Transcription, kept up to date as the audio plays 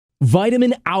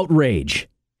Vitamin outrage.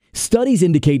 Studies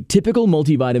indicate typical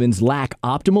multivitamins lack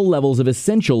optimal levels of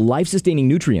essential life-sustaining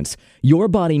nutrients your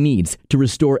body needs to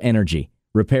restore energy,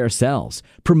 repair cells,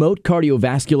 promote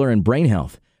cardiovascular and brain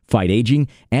health, fight aging,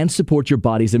 and support your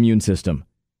body's immune system.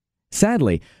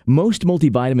 Sadly, most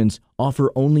multivitamins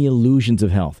offer only illusions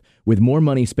of health, with more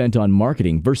money spent on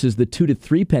marketing versus the 2 to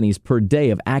 3 pennies per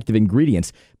day of active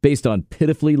ingredients based on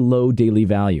pitifully low daily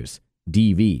values,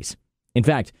 DVs. In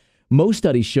fact, most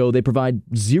studies show they provide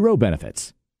zero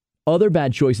benefits. Other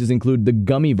bad choices include the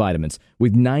gummy vitamins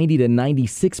with 90 to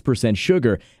 96%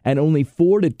 sugar and only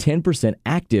 4 to 10%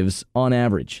 actives on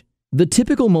average. The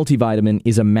typical multivitamin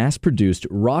is a mass-produced,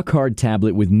 rock-hard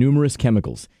tablet with numerous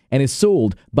chemicals and is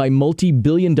sold by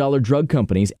multi-billion-dollar drug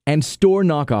companies and store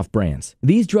knockoff brands.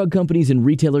 These drug companies and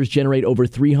retailers generate over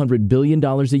 $300 billion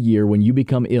a year when you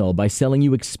become ill by selling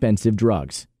you expensive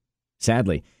drugs.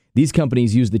 Sadly, these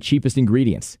companies use the cheapest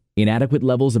ingredients, inadequate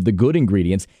levels of the good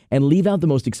ingredients, and leave out the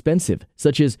most expensive,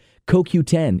 such as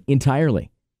CoQ10,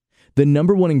 entirely. The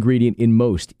number one ingredient in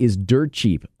most is dirt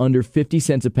cheap, under 50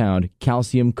 cents a pound,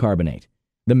 calcium carbonate,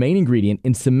 the main ingredient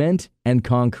in cement and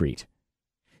concrete.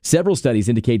 Several studies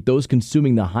indicate those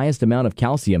consuming the highest amount of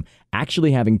calcium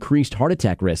actually have increased heart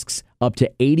attack risks up to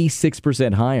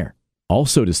 86% higher.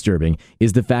 Also disturbing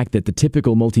is the fact that the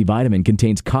typical multivitamin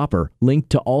contains copper linked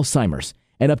to Alzheimer's,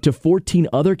 and up to 14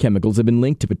 other chemicals have been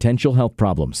linked to potential health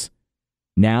problems.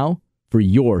 Now, for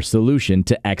your solution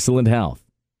to excellent health.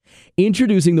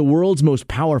 Introducing the world's most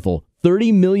powerful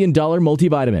 $30 million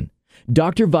multivitamin,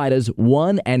 DrVita's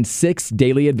 1 and 6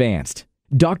 Daily Advanced.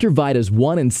 DrVita's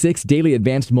 1 and 6 Daily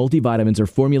Advanced multivitamins are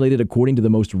formulated according to the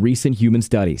most recent human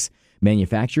studies,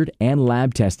 manufactured and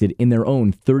lab tested in their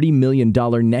own $30 million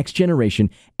next-generation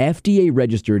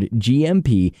FDA-registered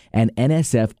GMP and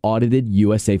NSF-audited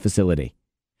USA facility.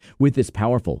 With this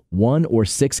powerful 1 or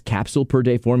 6 capsule per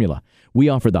day formula, we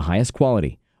offer the highest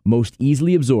quality, most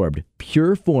easily absorbed,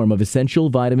 pure form of essential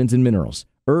vitamins and minerals,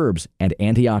 herbs, and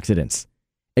antioxidants.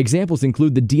 Examples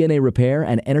include the DNA repair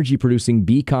and energy-producing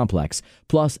B complex,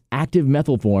 plus active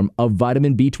methyl form of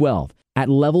vitamin B12 at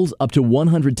levels up to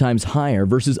 100 times higher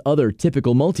versus other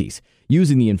typical multis,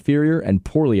 using the inferior and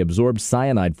poorly absorbed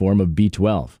cyanide form of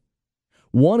B12.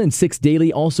 1 and 6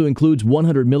 Daily also includes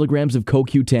 100 milligrams of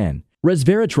CoQ10,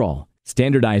 resveratrol,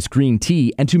 standardized green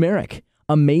tea, and turmeric,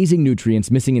 amazing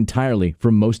nutrients missing entirely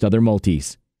from most other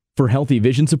multis. For healthy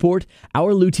vision support,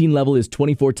 our lutein level is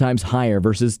 24 times higher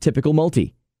versus typical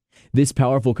multi. This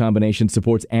powerful combination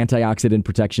supports antioxidant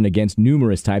protection against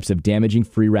numerous types of damaging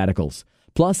free radicals,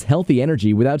 plus healthy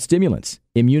energy without stimulants,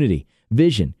 immunity,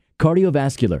 vision,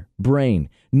 cardiovascular, brain,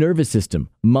 nervous system,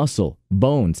 muscle,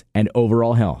 bones, and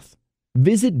overall health.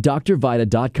 Visit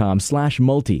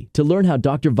drvita.com/multi to learn how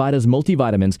DrVita's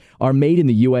multivitamins are made in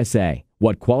the USA,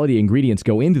 what quality ingredients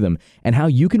go into them, and how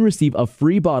you can receive a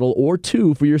free bottle or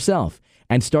 2 for yourself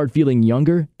and start feeling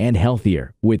younger and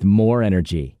healthier with more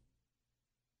energy.